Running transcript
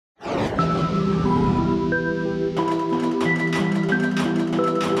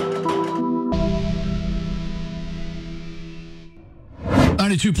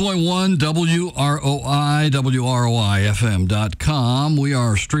92.1 WROI, WROIFM.com. We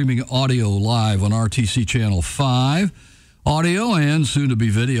are streaming audio live on RTC Channel 5, audio and soon-to-be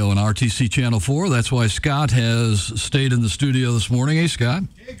video on RTC Channel 4. That's why Scott has stayed in the studio this morning. Hey, Scott.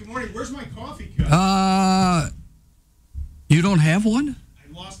 Hey, good morning. Where's my coffee cup? You don't have one? I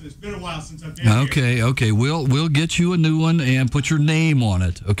lost it. It's been a while since I've been here. Okay. We'll get you a new one and put your name on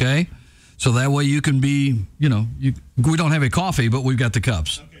it, okay? So that way you can be, we don't have a coffee, but we've got the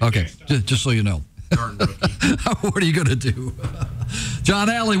cups. Okay. Just so you know. Darn rookie. What are you going to do? John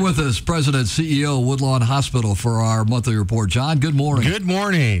Alley with us, President, CEO, Woodlawn Hospital, for our monthly report. John, good morning. Good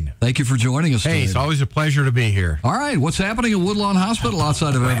morning. Thank you for joining us today. Hey, it's always a pleasure to be here. All right. What's happening at Woodlawn Hospital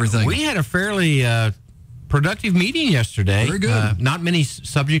outside of everything? We had a fairly productive meeting yesterday. Very good. Not many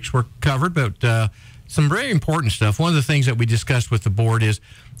subjects were covered, but some very important stuff. One of the things that we discussed with the board is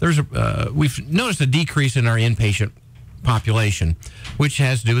we've noticed a decrease in our inpatient population, which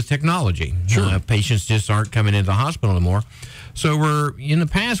has to do with technology. Sure. Patients just aren't coming into the hospital anymore. So in the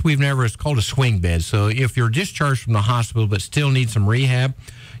past, it's called a swing bed. So if you're discharged from the hospital but still need some rehab,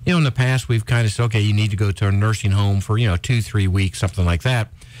 in the past, we've kind of said, okay, you need to go to a nursing home for, 2-3 weeks, something like that.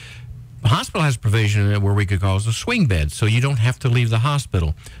 The hospital has a provision where we could call it a swing bed, so you don't have to leave the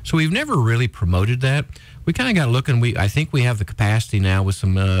hospital. So we've never really promoted that. We kind of got looking. I think we have the capacity now with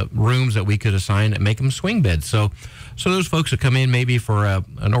some rooms that we could assign and make them swing beds. So those folks that come in maybe for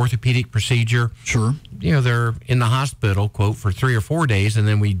an orthopedic procedure, sure, they're in the hospital, quote, for 3 or 4 days, and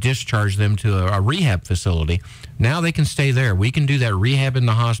then we discharge them to a rehab facility. Now they can stay there. We can do that rehab in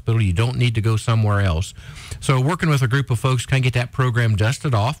the hospital. You don't need to go somewhere else. So working with a group of folks, kind of get that program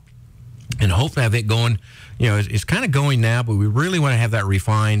dusted off, and hopefully have it going. It's kind of going now, but we really want to have that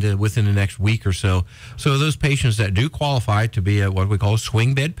refined within the next week or so. So those patients that do qualify to be what we call a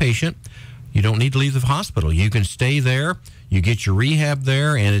swing bed patient, you don't need to leave the hospital. You can stay there. You get your rehab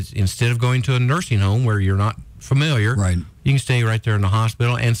there, and instead of going to a nursing home where you're not familiar, right, you can stay right there in the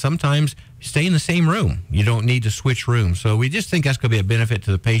hospital, and sometimes stay in the same room. You don't need to switch rooms. So we just think that's going to be a benefit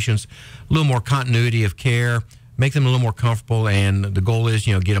to the patients, a little more continuity of care, make them a little more comfortable, and the goal is,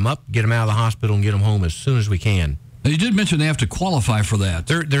 get them up, get them out of the hospital, and get them home as soon as we can. Now, you did mention they have to qualify for that.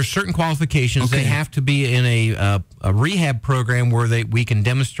 There's certain qualifications. Okay. They have to be in a rehab program where we can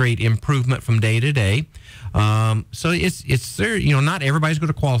demonstrate improvement from day to day. So it's there. Not everybody's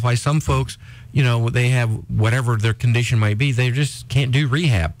going to qualify. Some folks, they have whatever their condition might be, they just can't do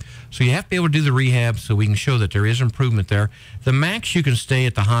rehab. So you have to be able to do the rehab so we can show that there is improvement there. The max you can stay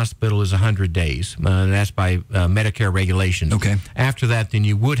at the hospital is 100 days, and that's by Medicare regulations. Okay. After that, then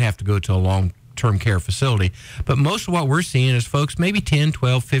you would have to go to a long-term care facility. But most of what we're seeing is folks maybe 10,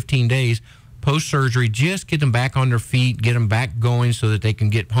 12, 15 days post-surgery, just get them back on their feet, get them back going so that they can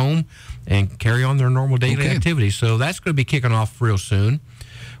get home and carry on their normal daily activities. So that's going to be kicking off real soon.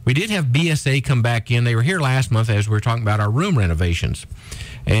 We did have BSA come back in. They were here last month as we were talking about our room renovations.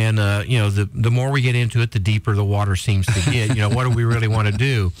 And, the more we get into it, the deeper the water seems to get. What do we really want to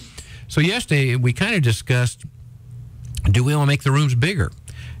do? So yesterday, we kind of discussed, do we want to make the rooms bigger?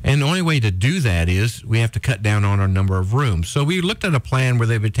 And the only way to do that is we have to cut down on our number of rooms. So we looked at a plan where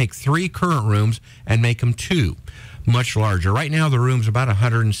they would take 3 current rooms and make them 2, much larger. Right now, the room's about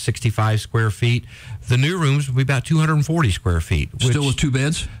 165 square feet. The new rooms will be about 240 square feet. Still with 2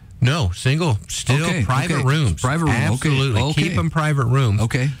 beds? No, single, still private rooms. Private room, absolutely. Okay. Keep them private rooms.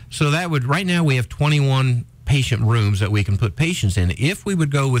 Okay. So right now we have 21 patient rooms that we can put patients in. If we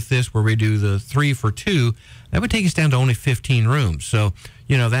would go with this where we do the 3 for 2, that would take us down to only 15 rooms. So,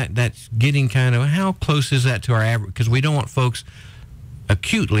 that's getting kind of, how close is that to our average? Because we don't want folks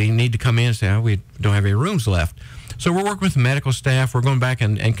acutely need to come in and say, we don't have any rooms left. So we're working with the medical staff. We're going back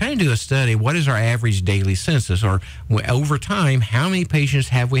and kind of do a study. What is our average daily census? Or over time, how many patients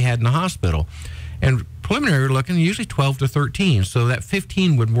have we had in the hospital? And preliminary, we're looking usually 12 to 13. So that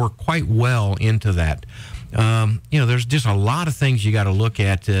 15 would work quite well into that. There's just a lot of things you got to look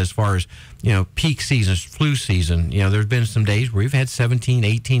at as far as, peak seasons, flu season. There's been some days where we've had 17,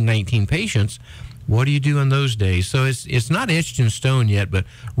 18, 19 patients. What do you do on those days? So it's not etched in stone yet, but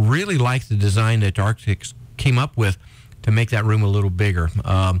really like the design that the architects came up with to make that room a little bigger.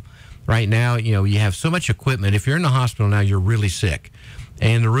 Right now, you have so much equipment. If you're in the hospital now, you're really sick.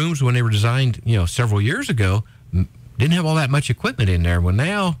 And the rooms, when they were designed, several years ago, didn't have all that much equipment in there. Well,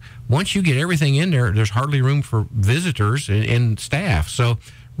 now, once you get everything in there, there's hardly room for visitors and staff. So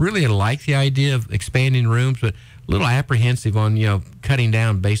really like the idea of expanding rooms, but a little apprehensive on, cutting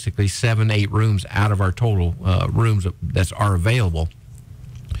down basically 7-8 rooms out of our total rooms that are available.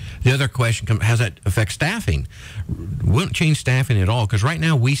 The other question comes, how does that affect staffing? Wouldn't change staffing at all, because right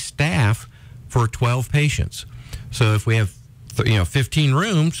now we staff for 12 patients. So if we have 15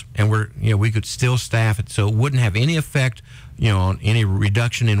 rooms, and we could still staff it, so it wouldn't have any effect, on any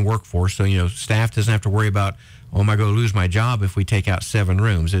reduction in workforce. So, staff doesn't have to worry about, am I going to lose my job if we take out 7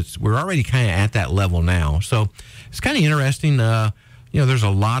 rooms? We're already kind of at that level now. So it's kind of interesting. There's a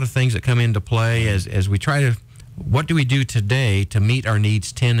lot of things that come into play as we try to, what do we do today to meet our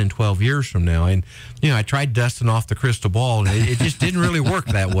needs 10 and 12 years from now? And, I tried dusting off the crystal ball, and it just didn't really work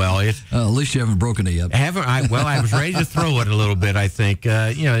that well. At least you haven't broken it yet. I was ready to throw it a little bit, I think.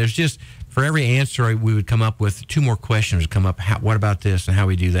 There's just, for every answer, we would come up with 2 more questions come up. What about this and how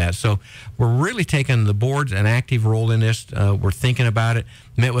we do that? So we're really taking the board's an active role in this. We're thinking about it.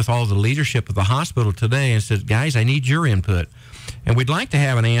 Met with all the leadership of the hospital today and said, guys, I need your input. And we'd like to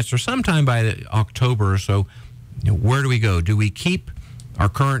have an answer sometime by October or so. Where do we go? Do we keep our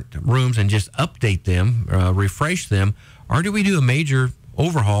current rooms and just update them, refresh them, or do we do a major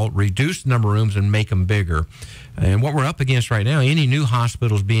overhaul, reduce the number of rooms, and make them bigger? And what we're up against right now, any new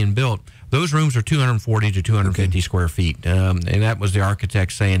hospitals being built, those rooms are 240 to 250 square feet. And that was the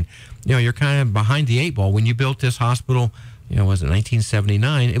architect saying, you're kind of behind the 8 ball. When you built this hospital, was it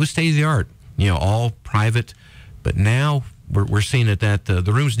 1979? It was state-of-the-art, all private. But now we're seeing that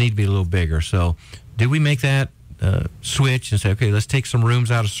the rooms need to be a little bigger. So do we make that switch and say, okay, let's take some rooms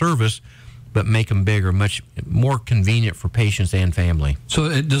out of service, but make them bigger, much more convenient for patients and family?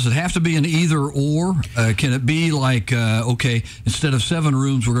 So does it have to be an either or? Can it be like, okay, instead of 7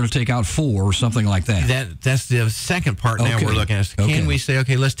 rooms, we're going to take out 4 or something like that? That's the second part now we're looking at. Can we say,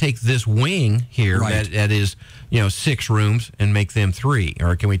 okay, let's take this wing here that is 6 rooms and make them 3?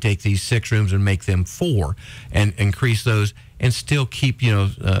 Or can we take these 6 rooms and make them 4 and increase those and still keep,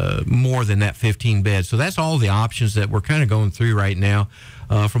 more than that 15 beds? So that's all the options that we're kind of going through right now.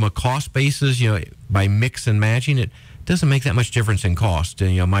 From a cost basis, by mix and matching, it doesn't make that much difference in cost.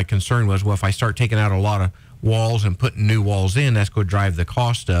 My concern was, well, if I start taking out a lot of walls and putting new walls in, that's going to drive the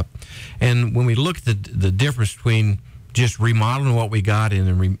cost up. And when we look at the difference between just remodeling what we got and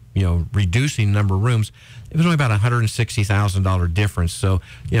then reducing the number of rooms, it was only about $160,000 difference. So,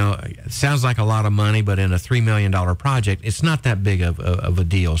 it sounds like a lot of money, but in a $3 million project, it's not that big of a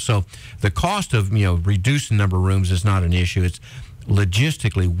deal. So the cost of, reducing the number of rooms is not an issue. It's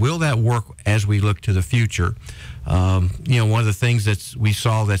logistically, will that work as we look to the future? One of the things we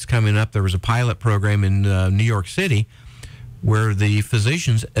saw that's coming up, there was a pilot program in New York City where the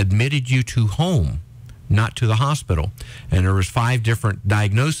physicians admitted you to home, not to the hospital. And there was 5 different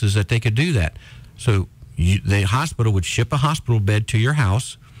diagnoses that they could do that. So the hospital would ship a hospital bed to your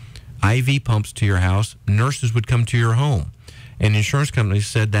house, IV pumps to your house, nurses would come to your home. And insurance companies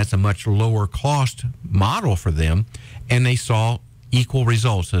said that's a much lower cost model for them, and they saw equal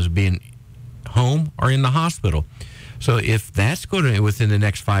results as being home or in the hospital. So if that's going to, within the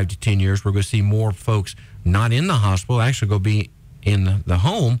next 5 to 10 years, we're going to see more folks not in the hospital, actually go be in the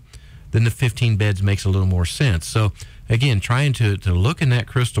home, then the 15 beds makes a little more sense. So again, trying to look in that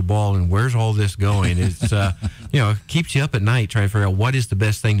crystal ball and where's all this going, it's keeps you up at night trying to figure out what is the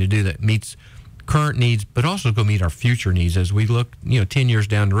best thing to do that meets current needs, but also go meet our future needs as we look 10 years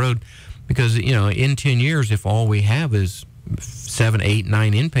down the road. Because in 10 years, if all we have is 7, 8,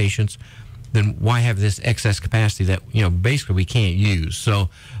 9 inpatients, then why have this excess capacity that basically we can't use? So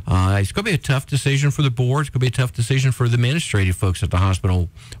it's going to be a tough decision for the board. It's going to be a tough decision for the administrative folks at the hospital.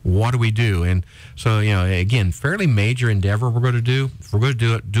 What do we do? And so again, fairly major endeavor we're going to do. If we're going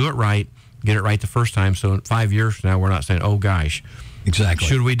to do it right, get it right the first time. So 5 years from now, we're not saying, oh gosh, exactly,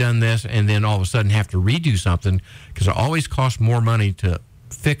 should we done this, and then all of a sudden have to redo something, because it always costs more money to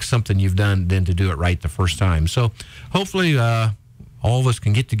fix something you've done than to do it right the first time. So hopefully all of us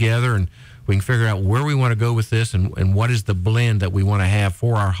can get together and we can figure out where we want to go with this and what is the blend that we want to have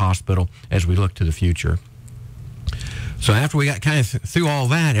for our hospital as we look to the future. So after we got kind of through all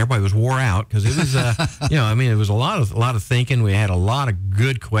that, everybody was wore out because it was, it was a lot of thinking. We had a lot of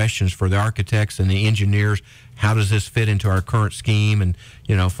good questions for the architects and the engineers. How does this fit into our current scheme? And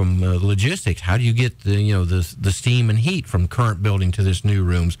from logistics, how do you get the steam and heat from current building to this new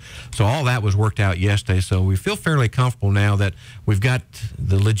rooms? So all that was worked out yesterday. So we feel fairly comfortable now that we've got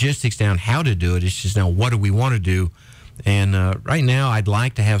the logistics down, how to do it. It's just now, what do we want to do? And right now, I'd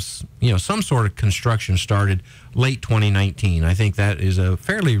like to have some sort of construction started late 2019. I think that is a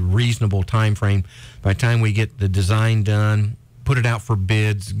fairly reasonable time frame. By the time we get the design done, put it out for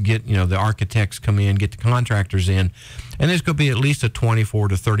bids, get the architects come in, get the contractors in, and it's going to be at least a 24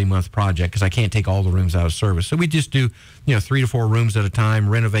 to 30 month project because I can't take all the rooms out of service. So we just do 3 to 4 rooms at a time,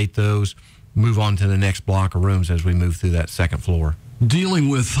 renovate those, move on to the next block of rooms as we move through that second floor. Dealing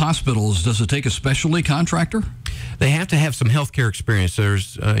with hospitals, does it take a specialty contractor? They have to have some healthcare experience.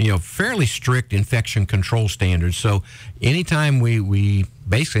 There's fairly strict infection control standards. So anytime we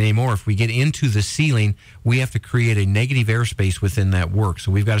basically anymore, if we get into the ceiling, we have to create a negative airspace within that work.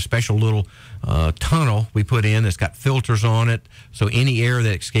 So we've got a special little tunnel we put in that's got filters on it. So any air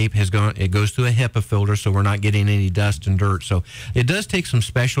that escape it goes through a HEPA filter, so we're not getting any dust and dirt. So it does take some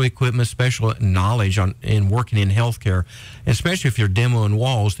special equipment, special knowledge in working in healthcare, especially if you're demoing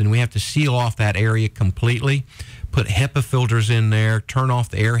walls. Then we have to seal off that area completely, put HEPA filters in there, turn off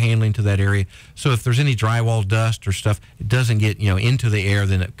the air handling to that area. So if there's any drywall dust or stuff, it doesn't get into the air,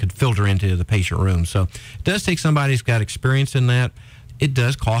 then it could filter into the patient room. So it does take somebody who's got experience in that. It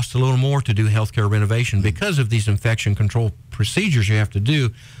does cost a little more to do healthcare renovation because of these infection control procedures you have to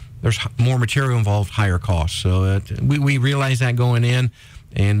do. There's more material involved, higher costs. So we realize that going in,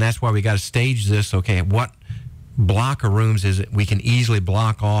 and that's why we got to stage this. Okay, what block of rooms is it we can easily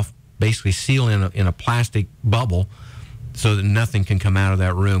block off, basically seal in a plastic bubble so that nothing can come out of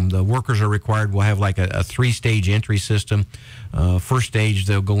that room. The workers are required, we'll have like a 3-stage entry system. First stage,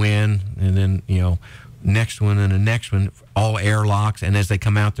 they'll go in, and then, next one and the next one, all air locks. And as they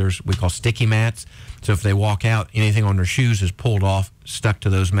come out, we call sticky mats. So if they walk out, anything on their shoes is pulled off, stuck to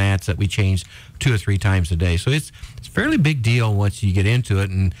those mats that we change 2 or 3 times a day. So it's a fairly big deal once you get into it.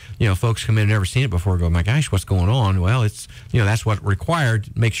 And, folks come in and never seen it before, go, my gosh, what's going on? Well, it's, that's what required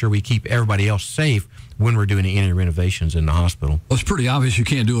to make sure we keep everybody else safe when we're doing any renovations in the hospital. Well, it's pretty obvious you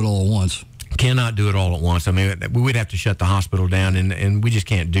can't do it all at once. Cannot do it all at once. I mean, we would have to shut the hospital down, and we just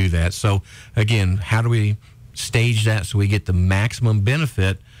can't do that. So, again, how do we stage that so we get the maximum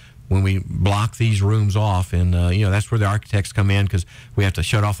benefit when we block these rooms off? And, that's where the architects come in, because we have to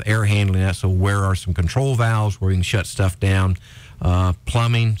shut off the air handling that. So where are some control valves where we can shut stuff down?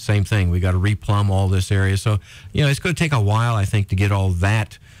 Plumbing, same thing. We got to replumb all this area. So, it's going to take a while, I think, to get all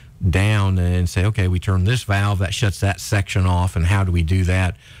that down and say, okay, we turn this valve, that shuts that section off, and how do we do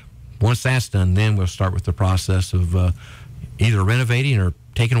that? Once that's done, then we'll start with the process of either renovating or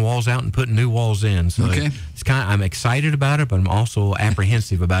taking walls out and putting new walls in. So okay. I'm excited about it, but I'm also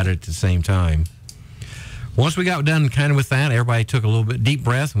apprehensive about it at the same time. Once we got done kind of with that, everybody took a little bit deep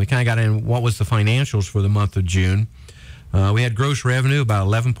breath, and we kind of got in what was the financials for the month of June. We had gross revenue about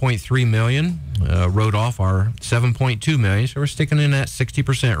 $11.3 million, wrote off our $7.2 million, so we're sticking in that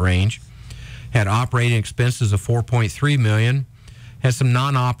 60% range. Had operating expenses of $4.3 million. Had some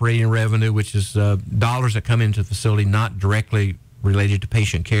non-operating revenue, which is dollars that come into the facility not directly related to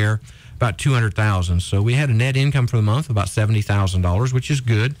patient care, about $200,000. So we had a net income for the month of about $70,000, which is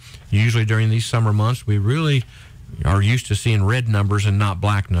good. Usually during these summer months, we really are used to seeing red numbers and not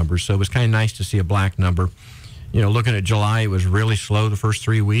black numbers. So it was kind of nice to see a black number. Looking at July, it was really slow the first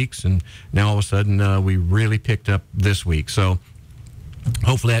 3 weeks, and now all of a sudden we really picked up this week. So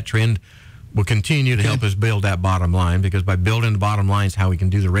hopefully that trend will continue to help us build that bottom line, because by building the bottom line is how we can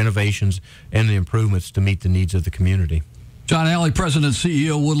do the renovations and the improvements to meet the needs of the community. John Alley, President and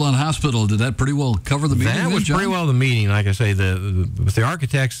CEO, Woodlawn Hospital. Did that pretty well cover the meeting? That was pretty well the meeting. Like I say, with the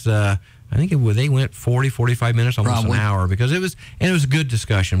architects, I think they went 40, 45 minutes, almost an hour, because it was a good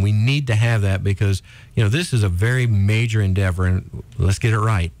discussion. We need to have that because, this is a very major endeavor, and let's get it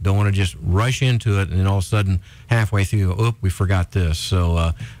right. Don't want to just rush into it and then all of a sudden halfway through, we forgot this.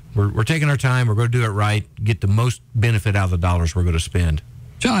 So, we're taking our time. We're going to do it right, get the most benefit out of the dollars we're going to spend.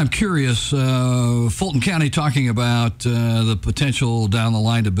 John, I'm curious, Fulton County talking about the potential down the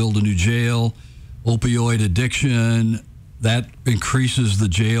line to build a new jail, opioid addiction, that increases the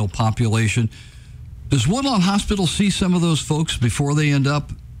jail population. Does Woodlawn Hospital see some of those folks before they end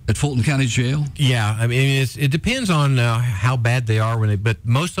up at Fulton County Jail? Yeah, I mean, it depends on how bad they are but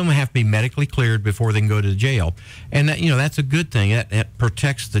most of them have to be medically cleared before they can go to the jail, and that, that's a good thing. That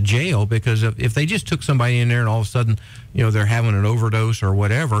protects the jail, because if they just took somebody in there and all of a sudden, they're having an overdose or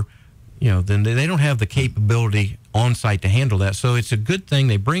whatever, then they don't have the capability on site to handle that. So it's a good thing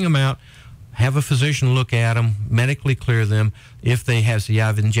they bring them out, have a physician look at them, medically clear them. If they have,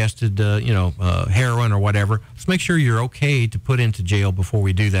 I've ingested, heroin or whatever, let's make sure you're okay to put into jail before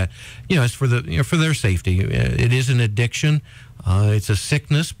we do that. It's for for their safety. It is an addiction. It's a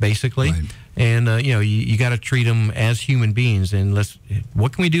sickness, basically. Right. And, you got to treat them as human beings, and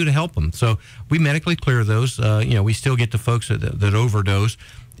what can we do to help them? So we medically clear those. We still get the folks that overdose.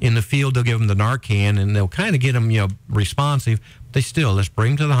 In the field, they'll give them the Narcan, and they'll kind of get them, responsive. Let's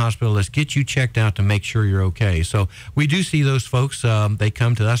bring them to the hospital. Let's get you checked out to make sure you're okay. So we do see those folks. They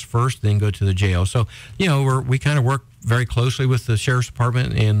come to us first, then go to the jail. So, we kind of work very closely with the Sheriff's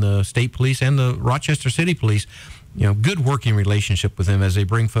Department and the State Police and the Rochester City Police. Good working relationship with them as they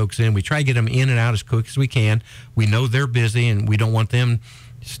bring folks in. We try to get them in and out as quick as we can. We know they're busy, and we don't want them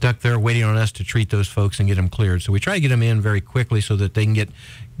stuck there waiting on us to treat those folks and get them cleared. So we try to get them in very quickly so that they can get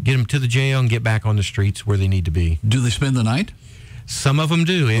them to the jail and get back on the streets where they need to be. Do they spend the night? Some of them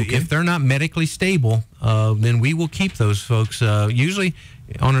do. Okay. If they're not medically stable, then we will keep those folks. Usually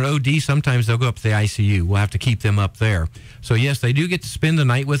on an OD, sometimes they'll go up to the ICU. We'll have to keep them up there. So, yes, they do get to spend the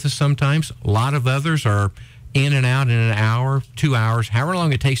night with us sometimes. A lot of others are in and out in an hour, 2 hours, however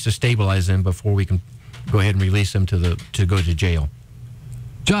long it takes to stabilize them before we can go ahead and release them to go to jail.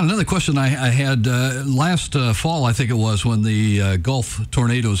 John, another question I had last fall, I think it was, when the Gulf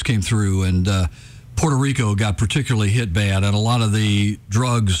tornadoes came through and Puerto Rico got particularly hit bad, and a lot of the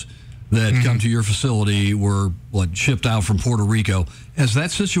drugs that come to your facility were shipped out from Puerto Rico. Has that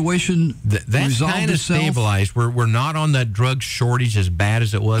situation that's kind of stabilized? We're not on that drug shortage as bad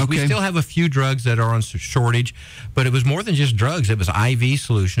as it was. Okay. We still have a few drugs that are on shortage, but it was more than just drugs. It was IV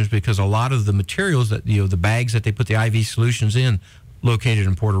solutions, because a lot of the materials that the bags that they put the IV solutions in, located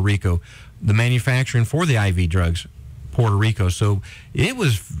in Puerto Rico. The manufacturing for the IV drugs, Puerto Rico. So it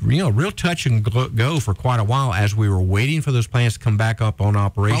was, real touch and go for quite a while as we were waiting for those plants to come back up on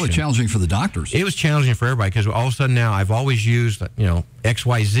operation. Probably challenging for the doctors. It was challenging for everybody, because all of a sudden now I've always used,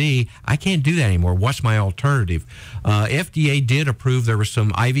 XYZ. I can't do that anymore. What's my alternative? FDA did approve. There were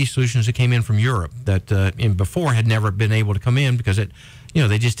some IV solutions that came in from Europe that before had never been able to come in because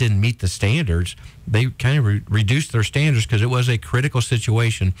they just didn't meet the standards. They kind of reduced their standards because it was a critical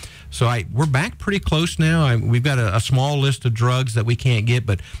situation. So we're back pretty close now. We've got a small list of drugs that we can't get,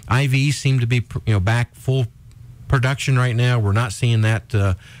 but IVs seem to be back full production right now. We're not seeing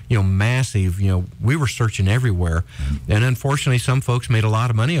that massive. We were searching everywhere, and unfortunately, some folks made a lot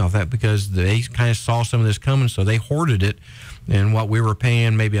of money off that because they kind of saw some of this coming, so they hoarded it. And what we were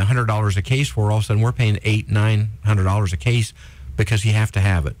paying maybe $100 a case for, all of a sudden we're paying $800-900 a case, because you have to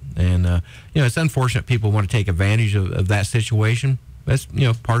have it. And, it's unfortunate people want to take advantage of that situation. That's,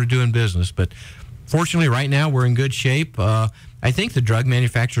 part of doing business. But fortunately, right now, we're in good shape. I think the drug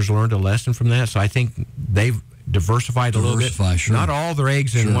manufacturers learned a lesson from that. So I think they've diversified a little bit. Sure. Not all their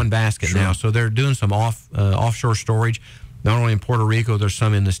eggs in one basket now. So they're doing some offshore storage, not only in Puerto Rico, there's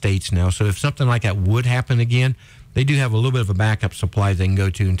some in the States now. So if something like that would happen again, they do have a little bit of a backup supply they can go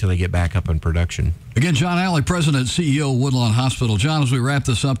to until they get back up in production. Again, John Alley, President and CEO of Woodlawn Hospital. John, as we wrap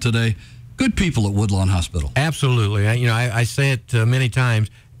this up today, good people at Woodlawn Hospital. Absolutely. I say it many times.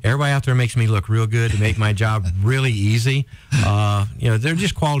 Everybody out there makes me look real good to make my job really easy. They're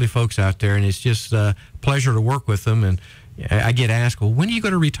just quality folks out there, and it's just a pleasure to work with them. And I get asked, well, when are you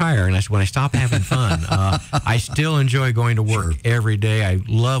going to retire? And I said, when I stop having fun. I still enjoy going to work every day. I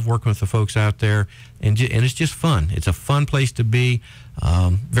love working with the folks out there, and it's just fun. It's a fun place to be.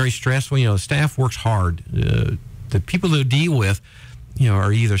 Very stressful. The staff works hard. The people they deal with,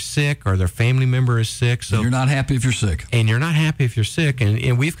 are either sick or their family member is sick. So and you're not happy if you're sick. And you're not happy if you're sick.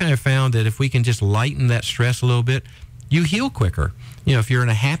 And we've kind of found that if we can just lighten that stress a little bit, you heal quicker. If you're in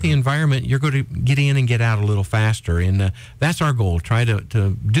a happy environment, you're going to get in and get out a little faster. And that's our goal. Try to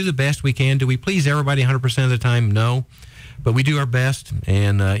do the best we can. Do we please everybody 100% of the time? No. But we do our best.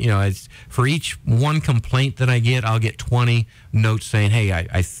 And, it's, for each one complaint that I get, I'll get 20 notes saying, hey,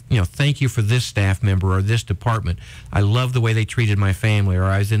 I thank you for this staff member or this department. I love the way they treated my family, or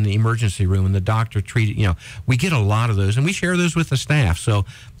I was in the emergency room and the doctor treated, we get a lot of those, and we share those with the staff. So,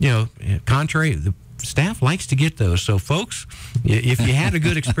 the staff likes to get those. So, folks, if you had a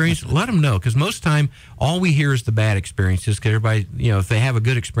good experience, let them know, because most of the time, all we hear is the bad experiences, because everybody, if they have a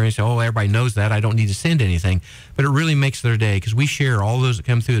good experience, everybody knows that, I don't need to send anything. But it really makes their day, because we share all those that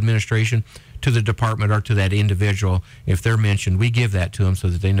come through administration to the department or to that individual. If they're mentioned, we give that to them so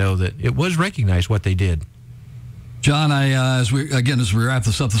that they know that it was recognized what they did. John, as we wrap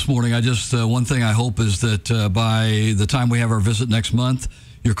this up this morning, one thing I hope is that by the time we have our visit next month,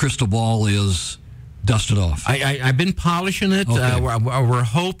 your crystal ball is dusted off. I've been polishing it. Okay. We're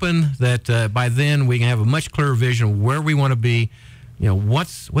hoping that by then we can have a much clearer vision of where we want to be.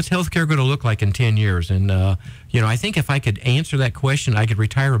 What's healthcare going to look like in 10 years? And, I think if I could answer that question, I could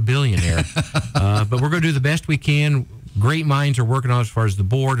retire a billionaire. But we're going to do the best we can. Great minds are working on it as far as the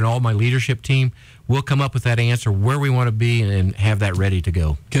board and all my leadership team. We'll come up with that answer where we want to be and have that ready to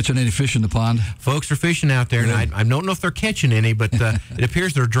go. Catching any fish in the pond? Folks are fishing out there, and I don't know if they're catching any, but it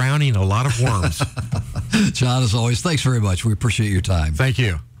appears they're drowning a lot of worms. John, as always, thanks very much. We appreciate your time. Thank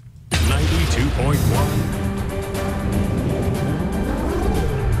you. 92.1